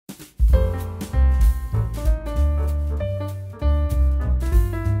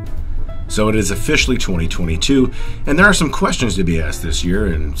So it is officially 2022, and there are some questions to be asked this year,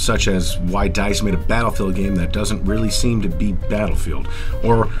 and such as why DICE made a Battlefield game that doesn't really seem to be Battlefield,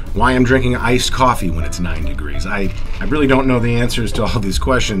 or why I'm drinking iced coffee when it's 9 degrees. I really don't know the answers to all these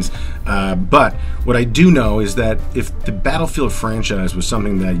questions, but what I do know is that if the Battlefield franchise was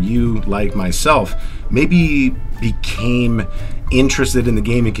something that you, like myself, maybe became interested in the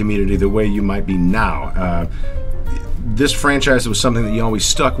gaming community the way you might be now, this franchise was something that you always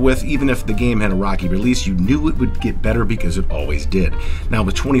stuck with. Even if the game had a rocky release, you knew it would get better because it always did. Now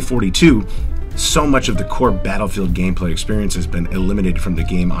with 2042, so much of the core Battlefield gameplay experience has been eliminated from the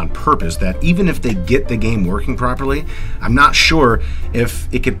game on purpose that even if they get the game working properly, I'm not sure if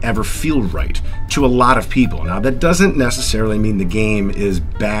it could ever feel right to a lot of people. Now that doesn't necessarily mean the game is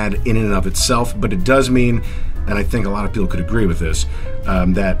bad in and of itself, but it does mean, and I think a lot of people could agree with this,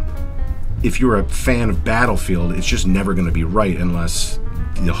 that if you're a fan of Battlefield, it's just never going to be right unless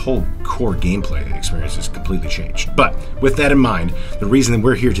the whole core gameplay experience is completely changed. But with that in mind, the reason that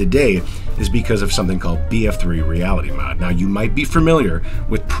we're here today is because of something called BF3 Reality MOD. Now, you might be familiar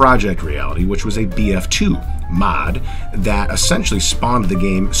with Project Reality, which was a BF2 mod that essentially spawned the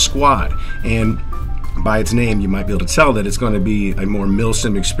game Squad. And by its name, you might be able to tell that it's going to be a more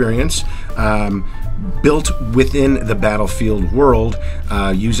milsim experience, built within the Battlefield world,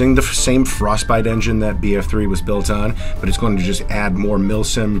 using the same Frostbite engine that BF3 was built on, but it's going to just add more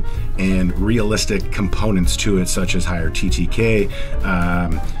milsim and realistic components to it, such as higher TTK,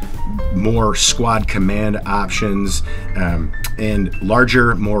 more squad command options, and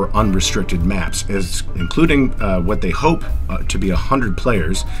larger, more unrestricted maps, including what they hope to be 100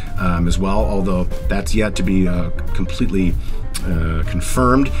 players as well, although that's yet to be completely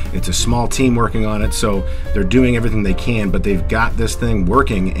confirmed. It's a small team working on it, so they're doing everything they can, but they've got this thing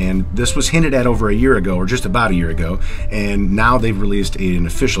working, and this was hinted at over a year ago, or just about a year ago, and now they've released an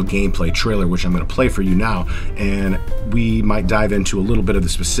official gameplay trailer, which I'm going to play for you now, and we might dive into a little bit of the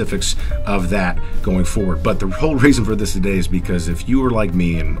specifics of that going forward. But the whole reason for this today is because if you were like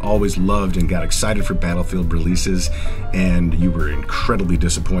me and always loved and got excited for Battlefield releases, and you were incredibly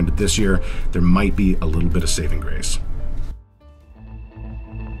disappointed this year, there might be a little bit of saving grace.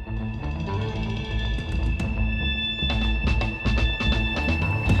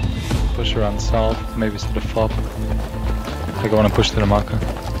 Push around south, maybe to the fob. I want to push to the marker.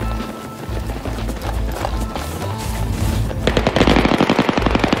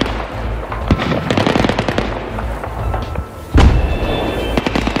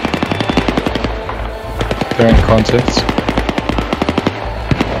 They're in contact.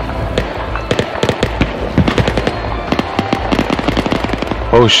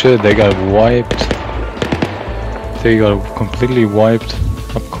 Oh shit, they got wiped. They got completely wiped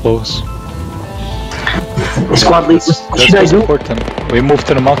up close. Squad leads. Let's go support them. We move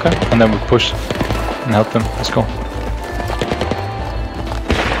to the marker and then we push and help them. Let's go.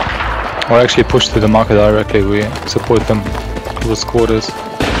 Or actually push to the marker directly. We support them close quarters.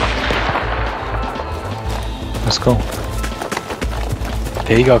 Let's go.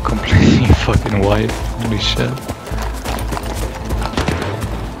 They got completely fucking wiped. Holy shit.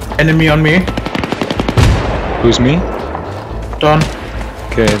 Enemy on me. Who's me? Done.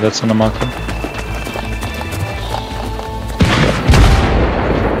 Okay, that's on the marker.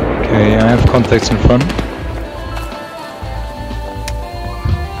 Okay, I have contacts in front.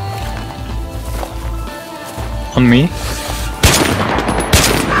 On me.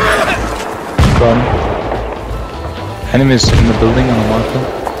 Gone. Enemies in the building on the marker.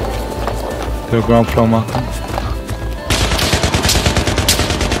 The ground floor marker.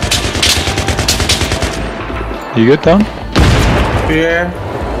 You good down? Yeah.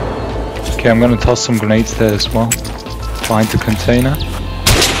 Okay, I'm gonna toss some grenades there as well. Behind the container.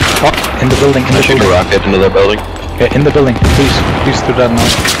 Oh, in the building, in the building. Shoot a rocket into that building. Okay, in the building. Please do that now.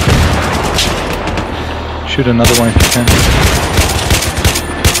 Shoot another one if you can.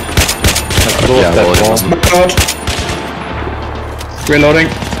 Blow up that wall. Out. Reloading.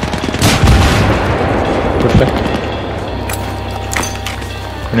 Perfect.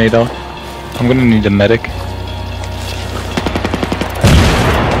 Grenade out. I'm gonna need a medic.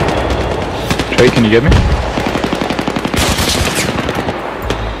 Trey, can you get me?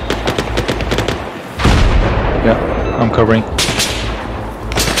 Yeah, I'm covering.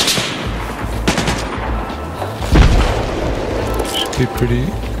 Should be pretty.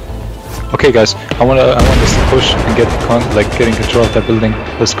 Okay, guys, I want us to push and get getting control of that building.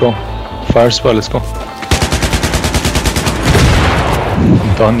 Let's go. Fire as well. Let's go.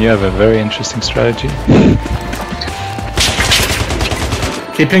 Don, you have a very interesting strategy.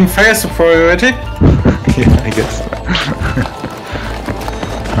 Keeping fire as a priority? Yeah, I guess.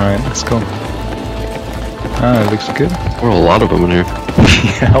 Alright, let's go. Ah, it looks good. There are a lot of them in here.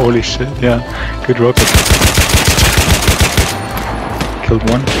 Yeah, holy shit, yeah. Good rocket. Killed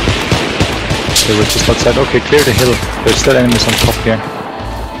one. They were just outside. Okay, clear the hill. There's still enemies on top here.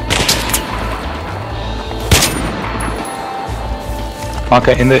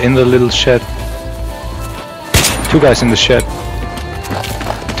 Okay, in the little shed. 2 guys in the shed.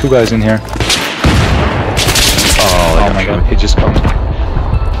 2 guys in here. Oh Oh my god, he just comes.